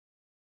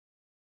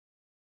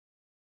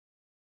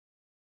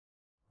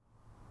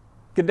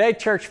Good day,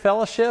 Church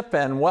Fellowship,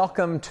 and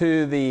welcome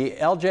to the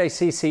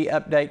LJCC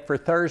update for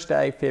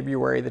Thursday,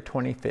 February the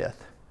 25th.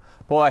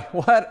 Boy,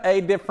 what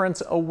a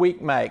difference a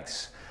week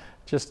makes.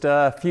 Just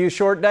a few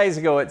short days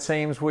ago, it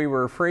seems, we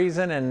were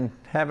freezing and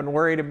having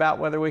worried about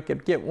whether we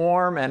could get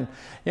warm. And,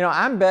 you know,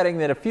 I'm betting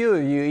that a few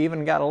of you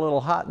even got a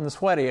little hot and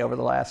sweaty over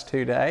the last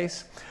 2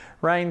 days.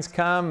 Rain's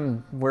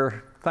come.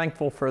 We're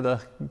thankful for the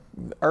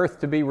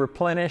earth to be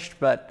replenished,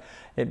 but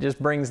it just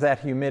brings that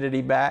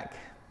humidity back.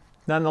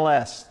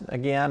 Nonetheless,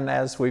 again,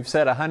 as we've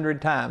said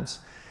 100 times,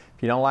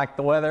 if you don't like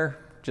the weather,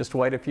 just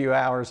wait a few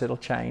hours, it'll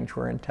change.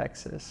 We're in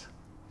Texas.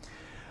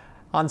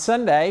 On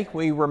Sunday,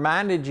 we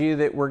reminded you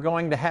that we're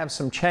going to have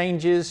some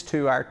changes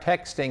to our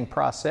texting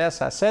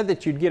process. I said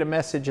that you'd get a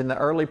message in the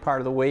early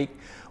part of the week.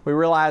 We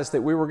realized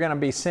that we were going to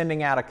be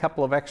sending out a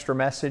couple of extra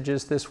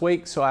messages this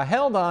week, so I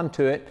held on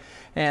to it,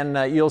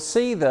 and you'll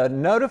see the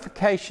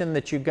notification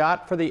that you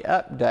got for the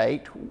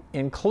update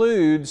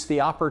includes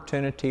the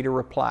opportunity to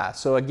reply.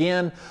 So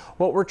again,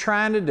 what we're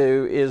trying to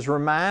do is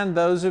remind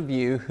those of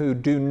you who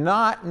do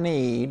not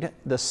need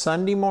the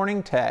Sunday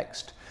morning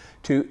text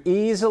to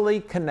easily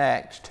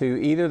connect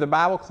to either the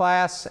Bible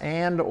class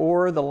and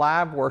or the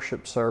live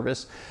worship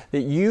service,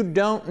 that you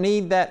don't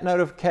need that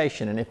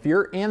notification. And if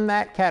you're in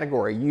that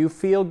category, you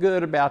feel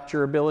good about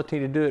your ability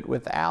to do it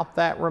without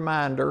that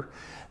reminder,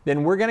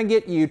 then we're going to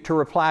get you to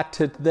reply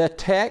to the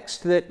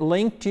text that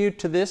linked you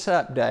to this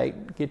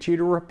update, get you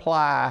to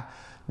reply,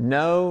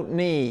 "No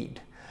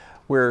need."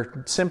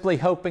 We're simply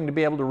hoping to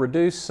be able to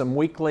reduce some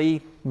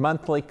weekly,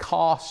 monthly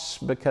costs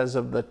because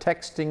of the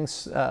texting.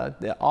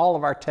 All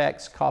of our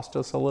texts cost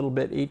us a little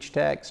bit each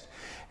text,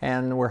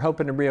 and we're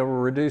hoping to be able to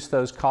reduce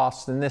those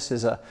costs, and this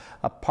is a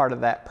part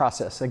of that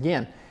process.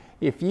 Again,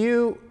 if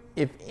you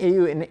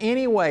in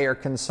any way are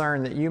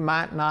concerned that you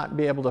might not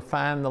be able to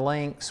find the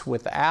links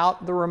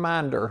without the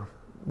reminder,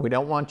 we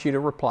don't want you to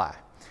reply.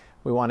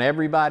 We want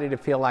everybody to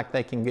feel like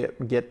they can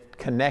get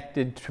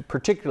connected,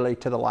 particularly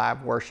to the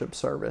live worship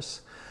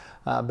service.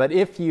 But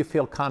if you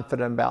feel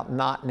confident about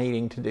not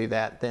needing to do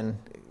that, then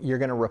you're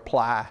going to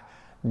reply,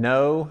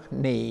 "No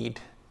need,"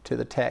 to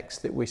the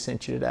text that we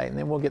sent you today, and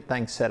then we'll get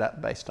things set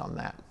up based on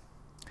that.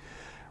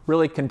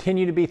 Really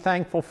continue to be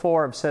thankful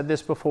for, I've said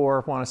this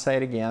before, I want to say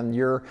it again,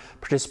 your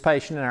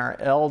participation in our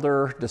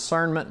elder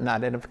discernment and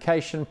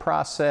identification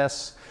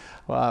process.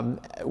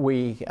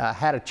 We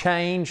had a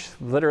change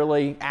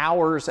literally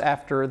hours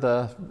after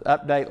the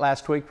update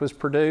last week was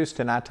produced,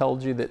 and I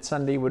told you that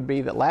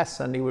last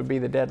Sunday would be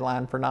the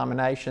deadline for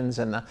nominations,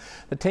 and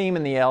the team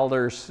and the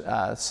elders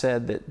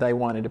said that they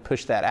wanted to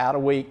push that out a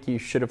week. You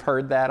should have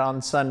heard that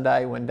on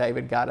Sunday when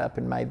David got up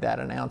and made that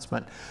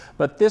announcement.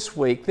 But this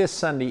week, this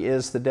Sunday,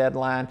 is the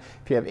deadline.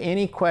 If you have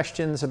any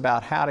questions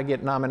about how to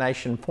get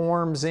nomination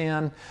forms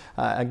in,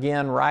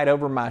 again, right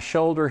over my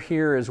shoulder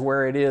here is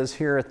where it is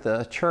here at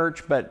the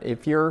church. But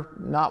if you're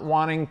not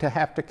wanting to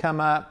have to come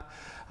up,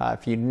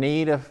 if you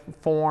need a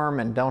form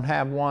and don't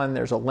have one,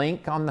 there's a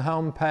link on the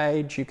home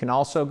page. You can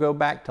also go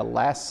back to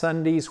last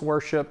Sunday's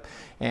worship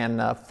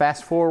and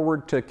fast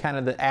forward to kind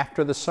of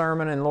after the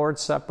sermon and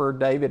Lord's Supper.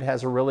 David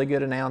has a really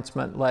good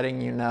announcement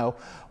letting you know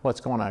what's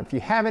going on. If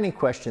you have any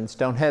questions,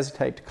 don't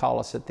hesitate to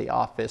call us at the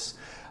office.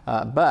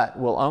 But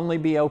we'll only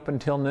be open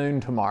till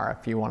noon tomorrow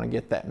if you want to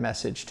get that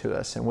message to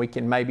us, and we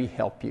can maybe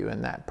help you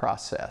in that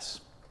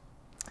process.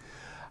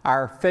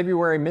 Our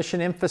February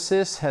mission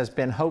emphasis has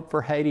been Hope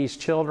for Haiti's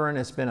Children.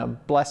 It's been a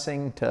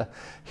blessing to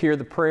hear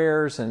the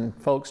prayers and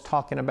folks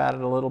talking about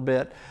it a little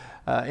bit.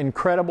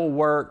 Incredible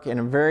work in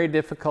a very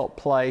difficult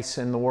place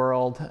in the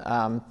world.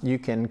 You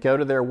can go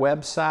to their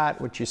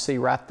website, which you see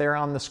right there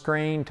on the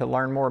screen, to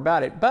learn more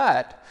about it.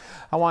 But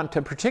I want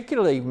to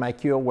particularly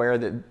make you aware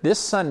that this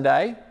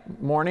Sunday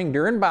morning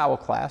during Bible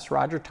class,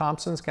 Roger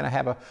Thompson's going to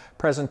have a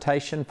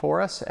presentation for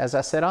us. As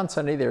I said on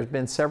Sunday, there's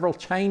been several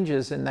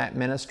changes in that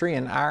ministry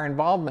and our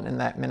involvement in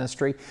that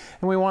ministry,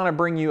 and we want to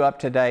bring you up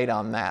to date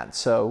on that.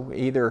 So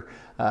either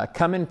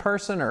come in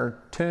person or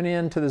tune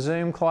in to the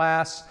Zoom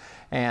class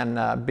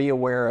and be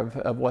aware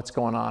of what's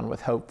going on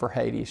with Hope for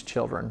Haiti's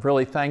Children.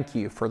 Really thank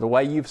you for the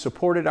way you've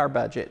supported our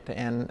budget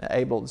and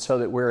so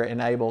that we're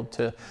enabled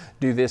to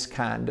do this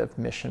kind of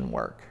mission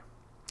work.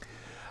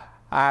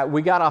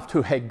 We got off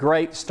to a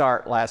great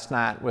start last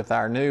night with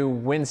our new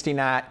Wednesday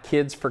night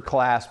Kids for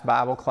Class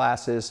Bible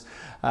classes.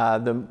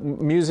 The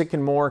music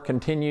and more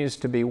continues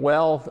to be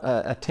well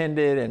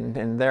attended,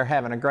 and they're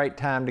having a great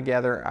time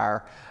together.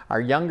 Our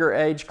younger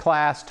age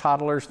class,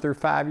 toddlers through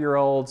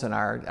 5-year-olds, and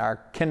our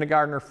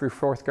kindergartner through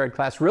 4th grade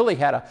class really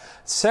had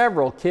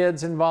several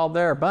kids involved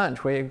there, a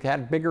bunch. We had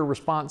a bigger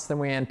response than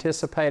we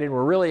anticipated.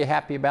 We're really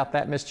happy about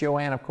that. Miss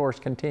Joanne, of course,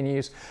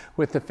 continues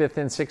with the 5th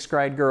and 6th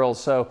grade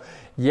girls. So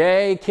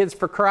yay, Kids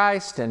for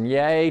Christ, and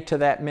yay to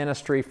that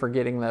ministry for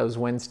getting those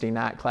Wednesday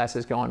night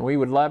classes going. We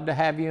would love to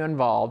have you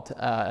involved.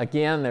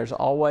 Again, there's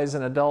always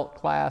an adult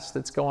class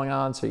that's going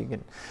on, so you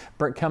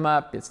can come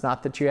up. It's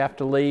not that you have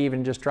to leave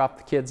and just drop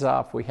the kids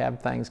off. We have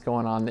things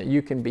going on that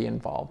you can be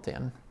involved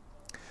in.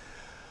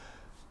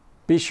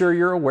 Be sure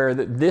you're aware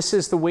that this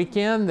is the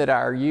weekend that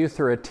our youth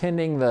are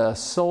attending the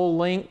Soul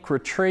Link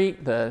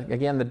retreat,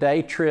 again, the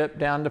day trip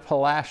down to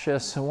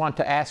Palacios. I want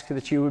to ask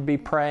that you would be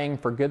praying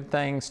for good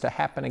things to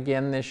happen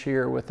again this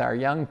year with our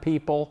young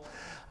people.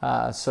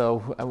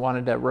 So I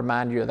wanted to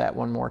remind you of that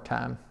one more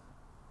time.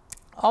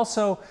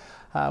 Also,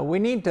 I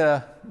need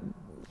to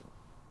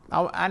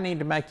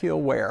make you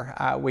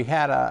aware. We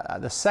had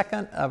the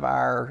second of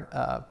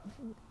our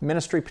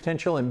ministry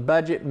potential and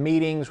budget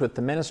meetings with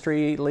the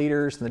ministry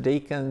leaders and the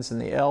deacons and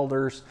the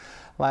elders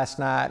last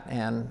night.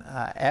 And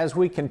as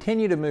we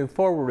continue to move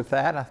forward with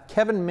that,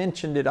 Kevin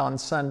mentioned it on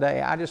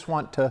Sunday. I just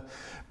want to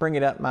bring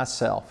it up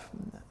myself.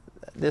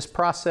 This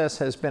process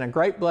has been a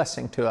great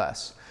blessing to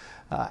us,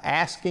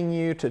 asking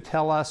you to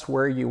tell us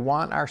where you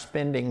want our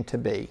spending to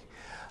be.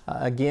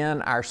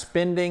 Again, our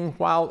spending,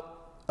 while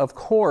of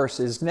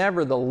course is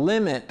never the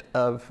limit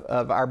of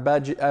our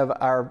budget, of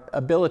our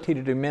ability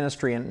to do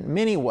ministry in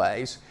many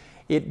ways,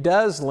 it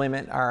does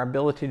limit our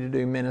ability to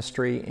do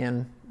ministry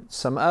in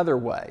some other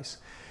ways.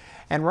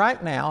 And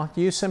right now,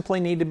 you simply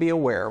need to be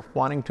aware,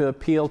 wanting to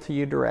appeal to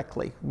you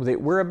directly, that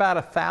we're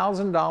about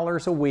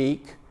 $1,000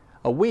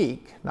 a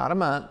week, not a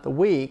month, a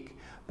week,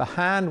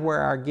 behind where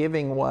our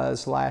giving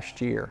was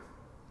last year.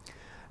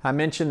 I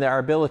mentioned our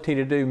ability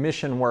to do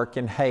mission work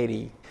in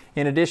Haiti.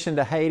 In addition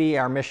to Haiti,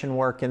 our mission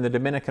work in the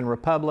Dominican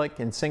Republic,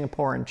 in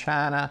Singapore and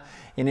China,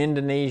 in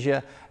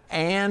Indonesia,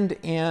 and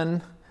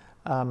in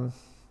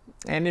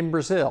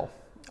Brazil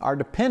are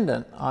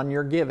dependent on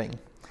your giving.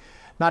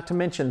 Not to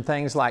mention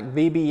things like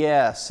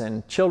VBS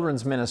and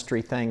children's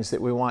ministry things that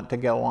we want to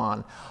go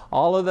on.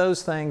 All of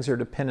those things are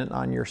dependent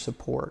on your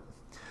support.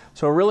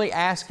 So really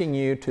asking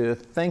you to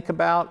think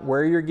about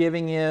where your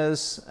giving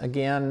is.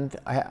 Again,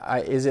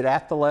 is it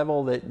at the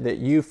level that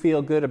you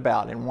feel good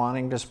about in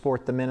wanting to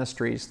support the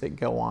ministries that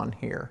go on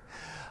here?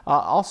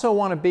 Also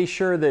want to be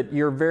sure that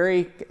you're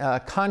very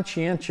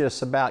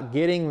conscientious about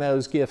getting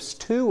those gifts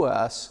to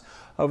us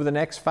over the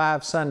next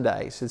 5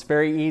 Sundays. It's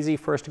very easy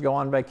for us to go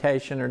on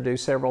vacation or do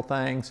several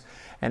things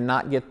and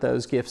not get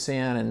those gifts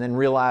in and then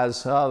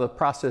realize, oh, the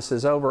process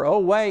is over. Oh,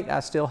 wait, I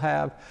still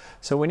have.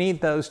 So we need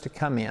those to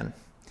come in.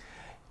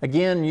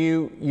 Again,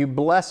 you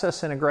bless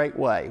us in a great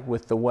way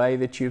with the way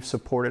that you've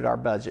supported our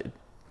budget.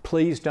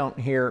 Please don't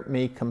hear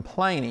me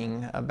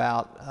complaining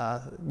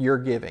about your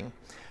giving.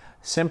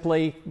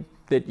 Simply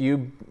that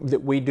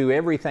we do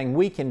everything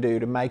we can do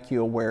to make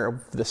you aware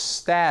of the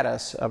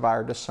status of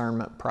our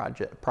discernment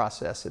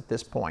process at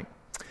this point.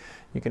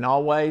 You can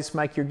always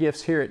make your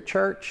gifts here at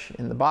church,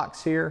 in the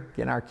box here,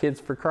 in our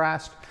Kids for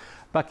Christ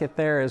bucket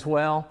there as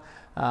well,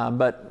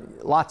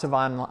 but lots of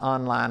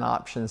online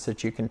options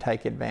that you can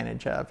take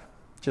advantage of.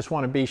 Just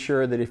want to be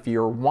sure that if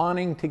you're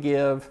wanting to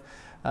give,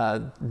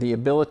 the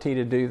ability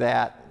to do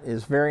that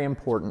is very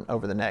important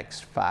over the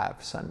next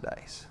 5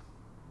 Sundays.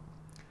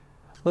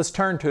 Let's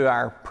turn to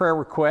our prayer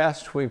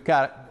request. We've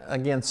got,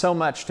 again, so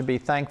much to be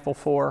thankful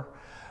for.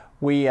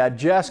 We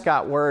just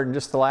got word in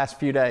just the last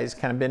few days,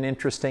 kind of been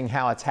interesting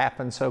how it's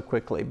happened so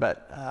quickly,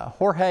 but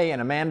Jorge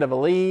and Amanda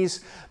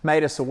Valiz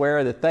made us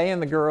aware that they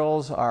and the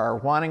girls are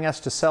wanting us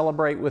to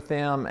celebrate with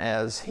them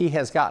as he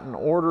has gotten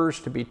orders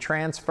to be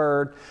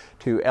transferred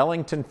to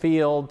Ellington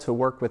Field to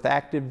work with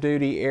active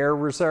duty Air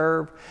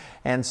Reserve.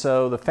 And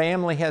so the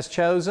family has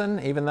chosen,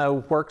 even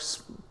though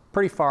work's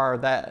pretty far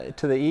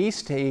to the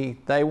east,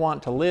 they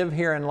want to live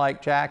here in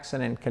Lake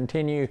Jackson and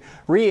continue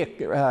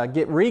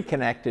get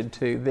reconnected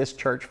to this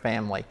church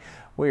family.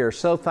 We are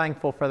so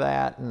thankful for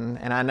that,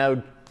 and I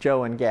know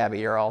Joe and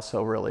Gabby are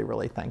also really,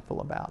 really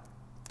thankful about.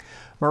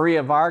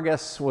 Maria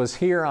Vargas was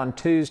here on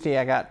Tuesday.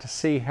 I got to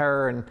see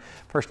her, and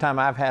first time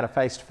I've had a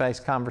face-to-face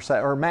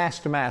conversation or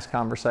mass-to-mass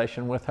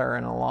conversation with her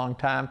in a long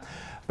time.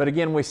 But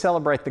again, we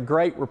celebrate the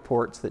great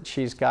reports that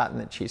she's gotten,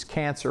 that she's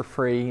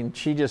cancer-free, and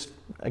she just,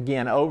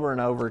 again, over and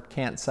over,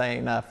 can't say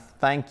enough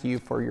thank you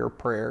for your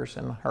prayers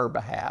in her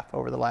behalf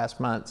over the last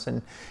months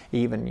and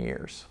even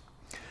years.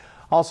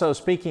 Also,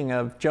 speaking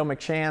of Joe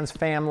McShann's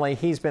family,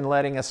 he's been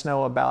letting us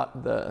know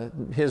about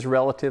his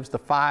relatives, the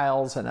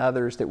Files, and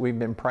others that we've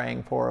been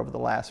praying for over the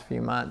last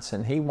few months.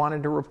 And he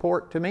wanted to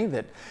report to me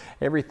that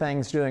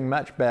everything's doing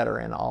much better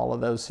in all of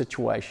those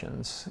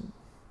situations.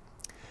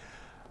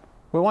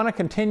 We want to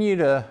continue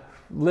to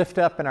lift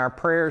up in our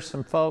prayers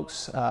some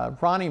folks.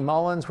 Ronnie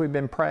Mullins, we've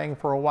been praying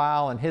for a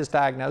while, and his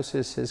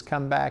diagnosis has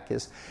come back.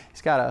 He's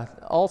got an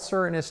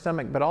ulcer in his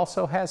stomach, but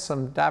also has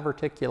some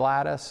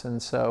diverticulitis,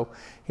 and so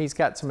he's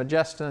got some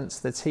adjustments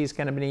that he's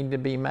going to need to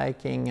be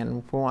making,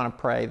 and we want to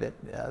pray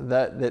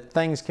that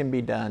things can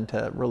be done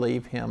to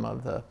relieve him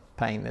of the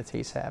pain that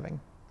he's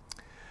having.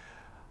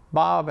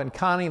 Bob and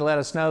Connie let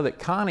us know that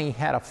Connie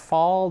had a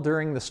fall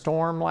during the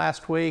storm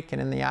last week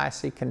and in the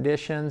icy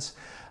conditions.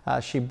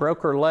 She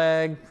broke her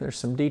leg. There's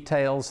some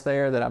details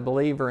there that I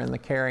believe are in the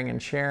caring and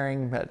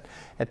sharing, but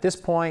at this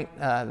point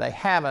they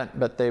haven't,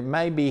 but they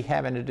may be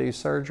having to do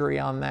surgery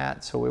on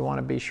that, so we want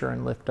to be sure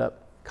and lift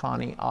up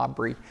Connie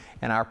Aubrey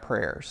in our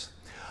prayers.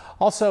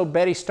 Also,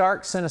 Betty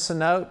Stark sent us a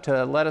note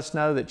to let us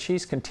know that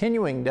she's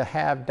continuing to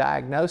have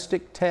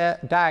diagnostic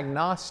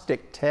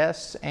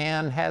tests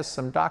and has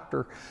some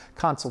doctor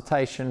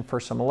consultation for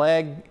some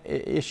leg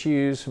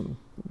issues,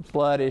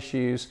 blood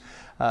issues,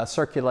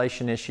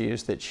 circulation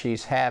issues that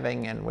she's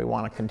having, and we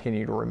want to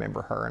continue to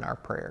remember her in our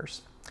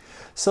prayers.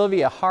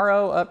 Sylvia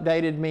Haro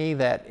updated me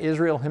that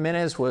Israel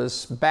Jimenez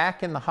was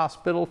back in the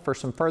hospital for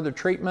some further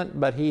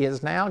treatment, but he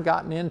has now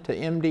gotten into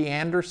MD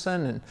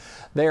Anderson, and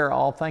they're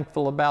all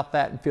thankful about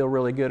that and feel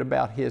really good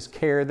about his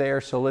care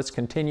there. So let's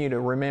continue to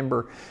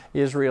remember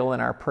Israel in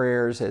our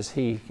prayers as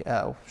he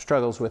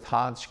struggles with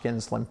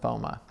Hodgkin's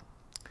lymphoma.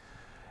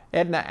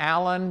 Edna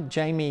Allen,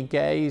 Jamie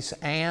Gay's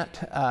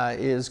aunt,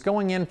 is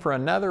going in for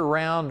another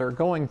round, or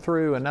going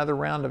through another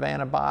round of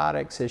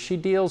antibiotics as she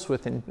deals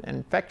with an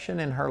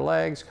infection in her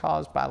legs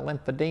caused by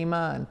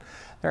lymphedema, and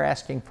they're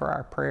asking for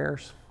our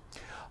prayers.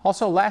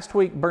 Also, last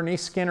week,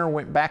 Bernice Skinner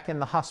went back in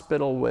the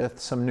hospital with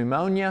some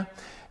pneumonia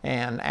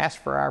and asked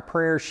for our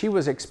prayers. She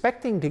was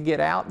expecting to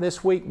get out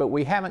this week, but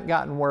we haven't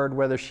gotten word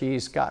whether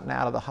she's gotten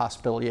out of the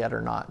hospital yet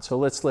or not. So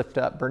let's lift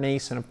up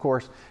Bernice and, of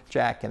course,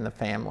 Jack and the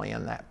family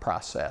in that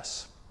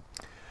process.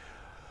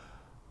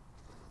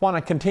 Want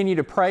to continue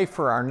to pray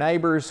for our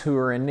neighbors who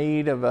are in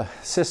need of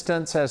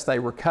assistance as they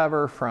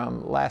recover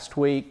from last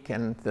week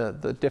and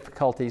the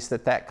difficulties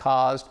that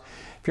caused.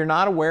 If you're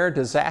not aware,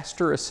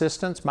 Disaster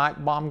Assistance,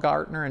 Mike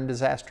Baumgartner and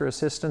Disaster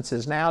Assistance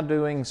is now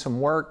doing some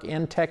work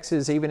in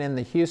Texas, even in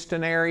the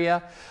Houston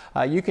area.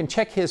 You can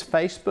check his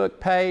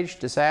Facebook page,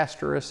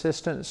 Disaster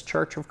Assistance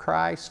Church of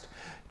Christ.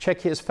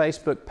 Check his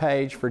Facebook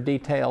page for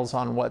details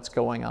on what's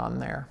going on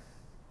there.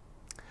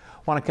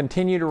 I want to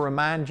continue to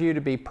remind you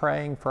to be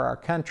praying for our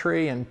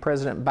country and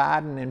President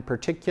Biden in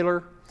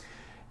particular.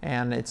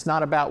 And it's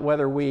not about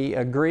whether we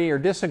agree or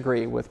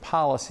disagree with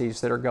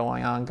policies that are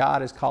going on. God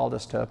has called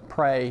us to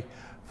pray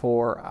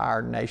for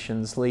our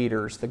nation's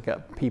leaders,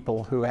 the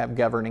people who have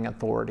governing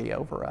authority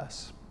over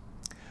us.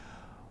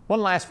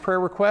 One last prayer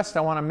request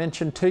I want to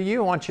mention to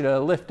you. I want you to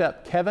lift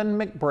up Kevin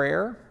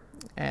McBrayer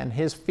and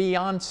his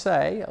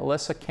fiancée,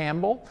 Alyssa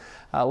Campbell.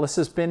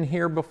 Alyssa's been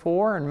here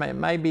before, and it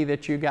may be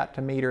that you got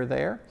to meet her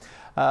there.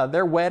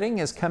 Their wedding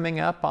is coming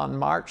up on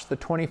March the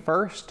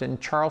 21st in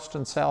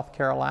Charleston, South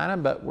Carolina,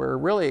 but we're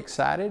really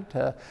excited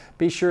to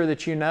be sure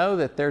that you know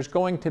that there's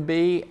going to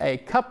be a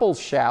couples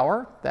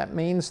shower. That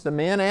means the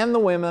men and the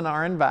women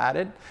are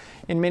invited.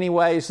 In many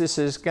ways, this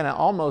is going to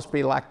almost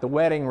be like the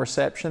wedding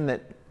reception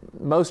that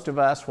most of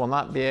us will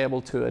not be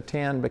able to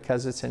attend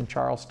because it's in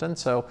Charleston.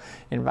 So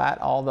invite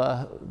all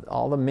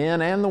the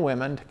men and the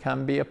women to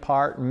come be a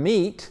part,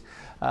 meet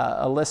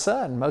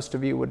Alyssa, and most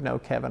of you would know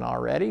Kevin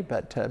already,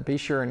 but be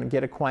sure and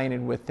get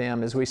acquainted with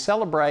them as we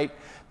celebrate.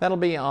 That'll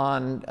be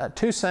on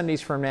 2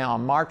 Sundays from now,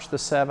 on March the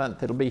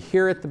 7th. It'll be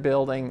here at the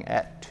building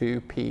at 2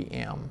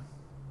 p.m.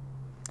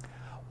 I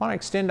want to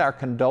extend our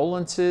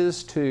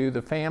condolences to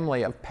the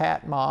family of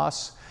Pat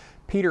Moss.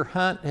 Peter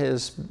Hunt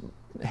has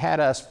had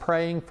us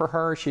praying for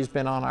her. She's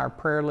been on our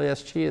prayer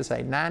list. She is a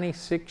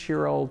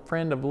 96-year-old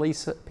friend of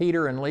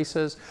Peter and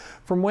Lisa's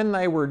from when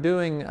they were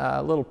doing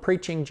a little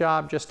preaching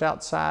job just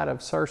outside of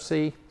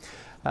Searcy.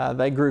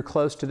 They grew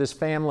close to this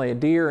family. A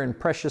dear and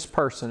precious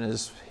person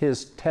is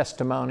his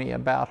testimony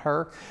about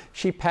her.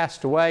 She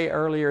passed away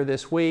earlier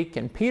this week,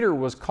 and Peter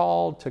was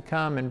called to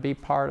come and be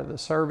part of the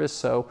service.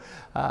 So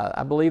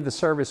I believe the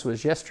service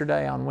was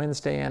yesterday on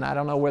Wednesday, and I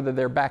don't know whether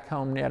they're back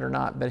home yet or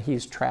not, but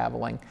he's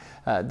traveling.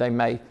 They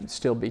may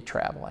still be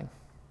traveling.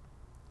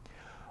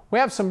 We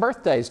have some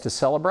birthdays to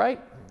celebrate.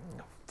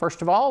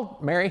 First of all,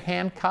 Mary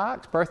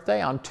Hancock's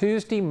birthday on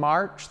Tuesday,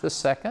 March the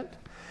 2nd.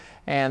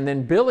 And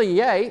then Billy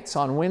Yates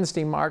on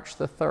Wednesday, March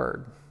the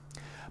 3rd.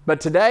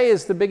 But today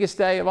is the biggest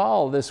day of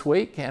all this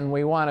week, and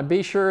we want to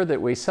be sure that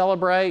we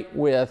celebrate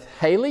with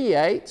Haley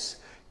Yates,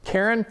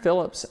 Karen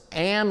Phillips,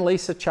 and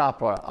Lisa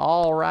Chapa,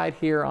 all right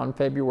here on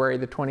February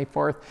the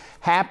 24th.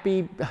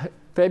 Happy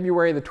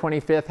February the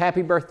 25th.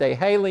 Happy birthday,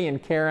 Haley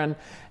and Karen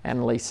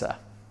and Lisa.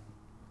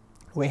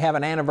 We have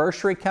an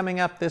anniversary coming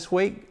up this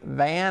week.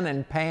 Van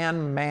and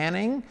Pam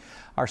Manning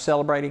are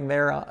celebrating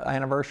their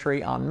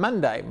anniversary on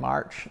Monday,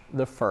 March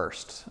the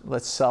 1st.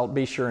 Let's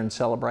be sure and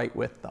celebrate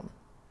with them.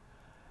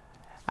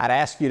 I'd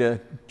ask you to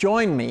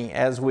join me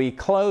as we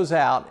close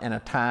out in a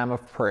time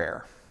of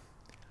prayer.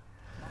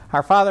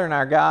 Our Father and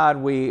our God,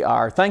 we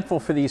are thankful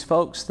for these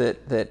folks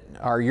that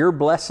are your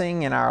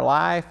blessing in our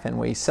life, and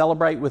we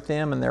celebrate with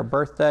them and their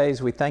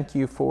birthdays. We thank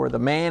you for the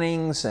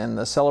Mannings and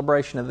the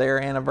celebration of their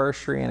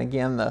anniversary, and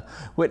again, the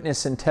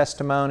witness and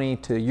testimony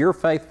to your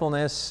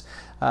faithfulness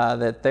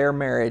that their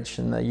marriage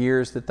and the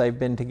years that they've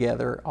been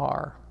together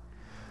are.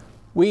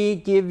 We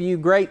give you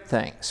great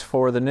thanks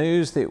for the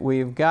news that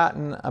we've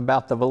gotten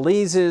about the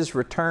Valise's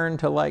return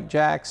to Lake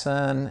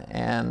Jackson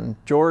and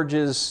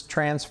George's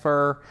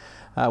transfer.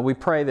 We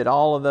pray that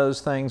all of those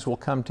things will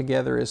come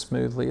together as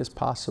smoothly as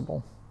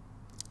possible.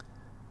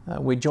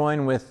 We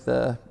join with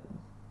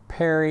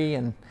Perry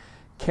and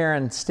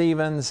Karen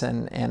Stevens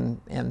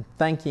and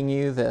thanking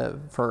you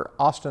for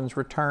Austin's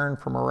return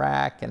from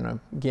Iraq, and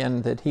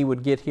again that he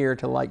would get here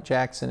to Lake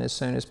Jackson as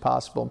soon as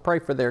possible. And pray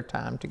for their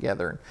time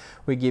together.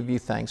 We give you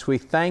thanks. We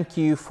thank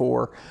you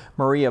for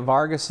Maria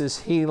Vargas's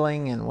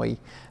healing, and we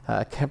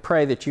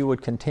pray that you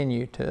would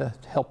continue to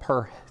help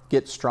her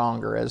get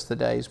stronger as the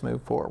days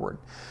move forward.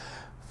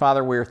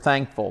 Father, we're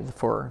thankful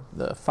for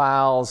the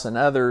Files and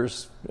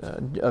others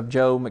of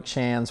Joe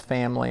McShann's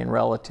family and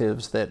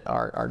relatives that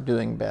are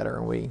doing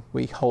better. We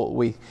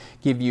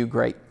give you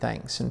great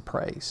thanks and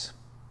praise.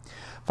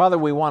 Father,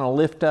 we want to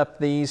lift up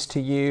these to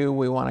you.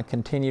 We want to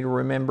continue to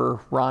remember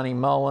Ronnie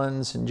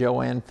Mullins and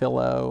Joanne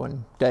Fillo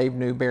and Dave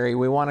Newberry.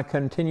 We want to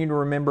continue to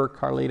remember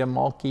Carlita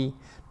Mulkey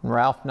and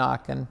Ralph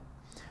Knockin.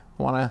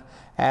 We want to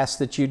ask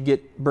that you'd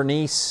get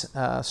Bernice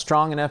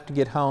strong enough to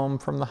get home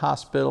from the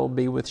hospital,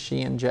 be with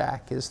she and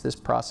Jack as this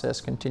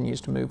process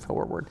continues to move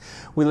forward.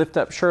 We lift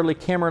up Shirley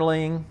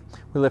Kimmerling.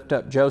 We lift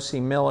up Josie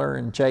Miller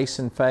and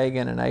Jason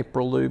Fagan and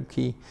April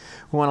Lubke.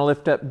 We want to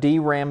lift up Dee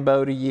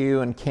Rambo to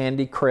you and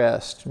Candy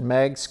Crest and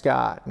Meg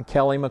Scott and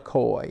Kelly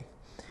McCoy. We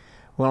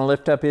want to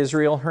lift up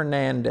Israel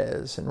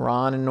Hernandez and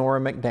Ron and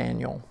Nora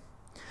McDaniel.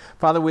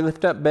 Father, we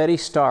lift up Betty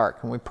Stark,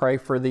 and we pray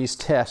for these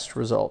test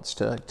results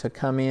to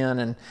come in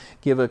and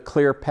give a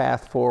clear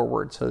path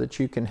forward so that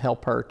you can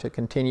help her to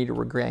continue to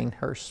regain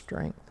her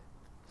strength.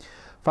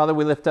 Father,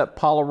 we lift up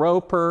Paula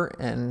Roper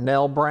and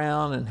Nell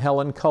Brown and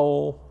Helen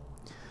Cole.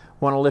 We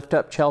want to lift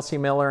up Chelsea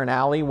Miller and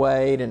Allie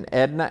Wade and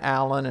Edna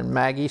Allen and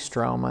Maggie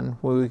Stroman.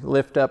 We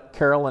lift up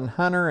Carolyn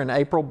Hunter and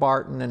April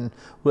Barton and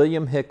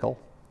William Hickel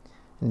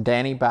and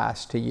Danny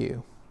Bice to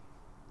you.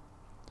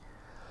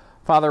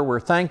 Father, we're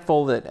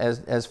thankful that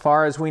as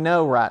far as we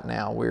know right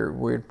now,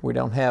 we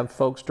don't have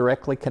folks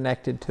directly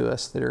connected to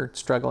us that are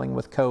struggling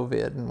with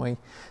COVID, and we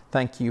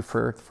thank you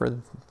for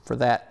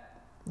that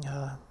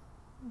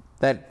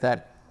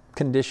that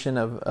condition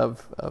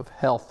of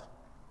health.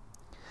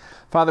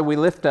 Father, we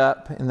lift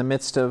up in the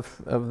midst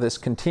of this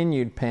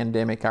continued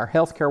pandemic our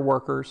healthcare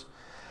workers,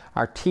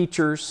 our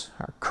teachers,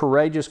 our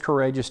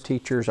courageous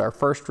teachers, our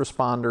first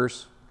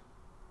responders.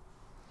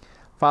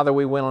 Father,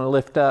 we want to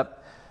lift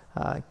up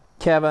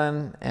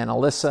Kevin and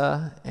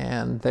Alyssa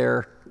and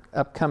their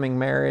upcoming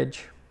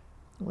marriage.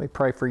 We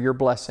pray for your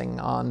blessing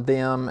on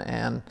them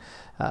and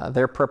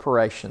their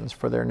preparations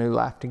for their new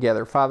life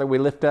together. Father, we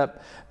lift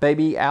up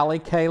baby Allie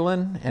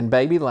Kalin and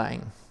baby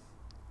Lane.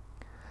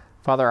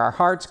 Father, our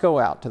hearts go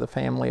out to the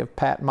family of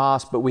Pat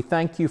Moss, but we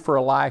thank you for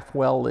a life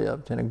well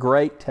lived and a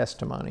great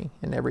testimony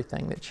in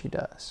everything that she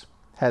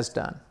has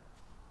done.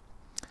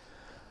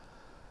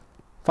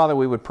 Father,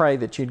 we would pray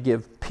that you'd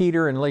give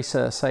Peter and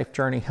Lisa a safe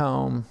journey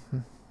home.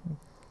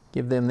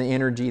 Give them the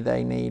energy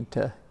they need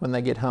to, when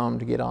they get home,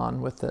 to get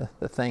on with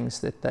the things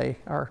that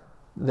are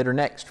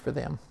next for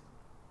them.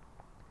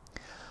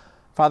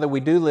 Father, we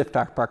do lift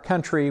up our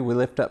country. We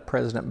lift up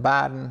President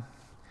Biden.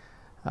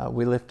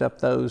 We lift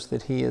up those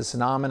that he is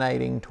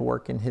nominating to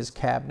work in his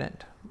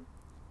cabinet.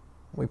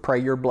 We pray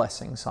your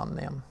blessings on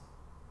them.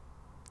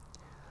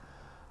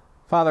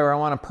 Father, I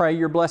want to pray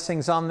your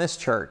blessings on this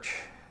church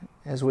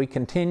as we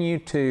continue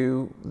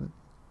to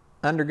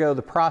undergo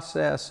the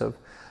process of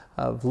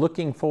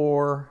looking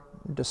for,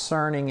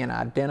 discerning, and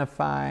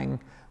identifying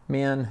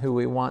men who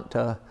we want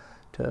to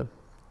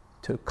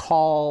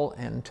call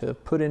and to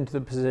put into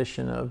the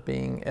position of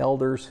being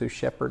elders who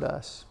shepherd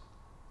us.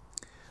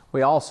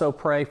 We also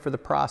pray for the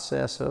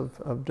process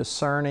of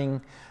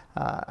discerning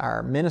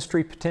our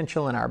ministry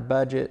potential and our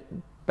budget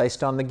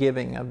based on the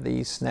giving of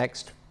these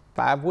next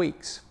 5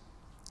 weeks.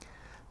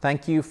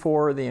 Thank you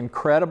for the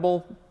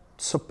incredible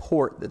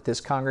support that this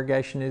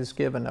congregation has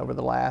given over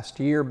the last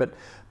year, but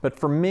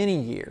for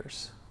many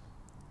years.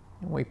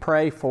 And we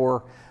pray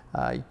for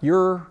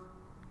your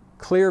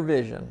clear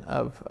vision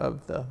of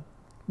the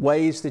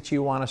ways that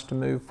you want us to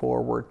move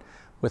forward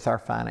with our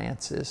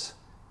finances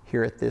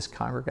here at this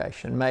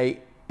congregation. May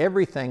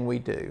everything we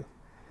do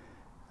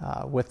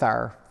with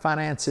our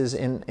finances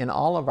in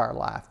all of our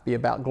life be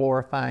about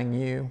glorifying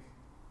you.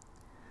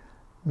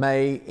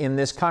 May in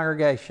this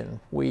congregation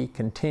we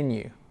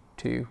continue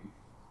to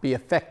be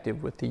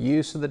effective with the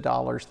use of the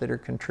dollars that are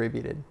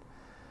contributed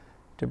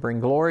to bring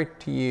glory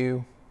to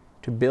you,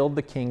 to build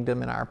the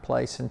kingdom in our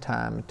place and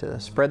time, to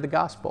spread the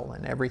gospel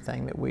in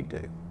everything that we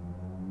do.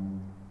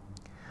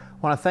 I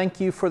want to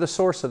thank you for the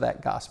source of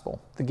that gospel,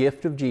 the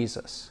gift of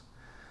Jesus,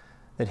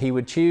 that he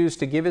would choose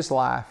to give his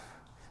life,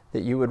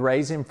 that you would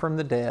raise him from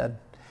the dead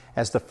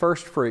as the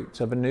first fruits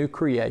of a new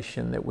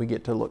creation that we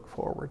get to look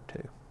forward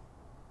to.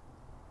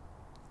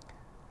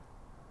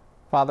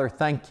 Father,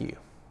 thank you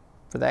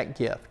for that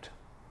gift.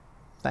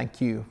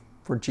 Thank you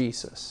for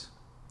Jesus.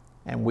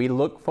 And we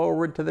look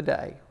forward to the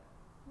day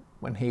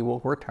when he will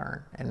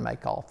return and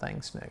make all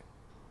things new.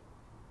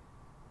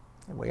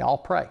 And we all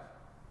pray.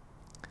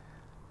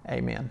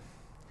 Amen.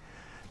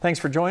 Thanks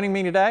for joining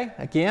me today.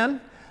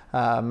 Again,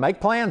 make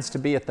plans to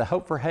be at the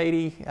Hope for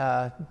Haiti,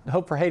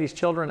 Hope for Haiti's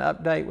Children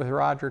update with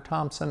Roger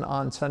Thompson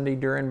on Sunday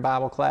during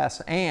Bible class,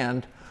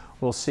 and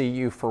we'll see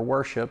you for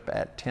worship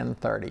at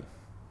 10:30.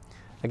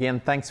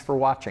 Again, thanks for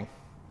watching.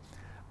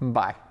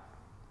 Bye.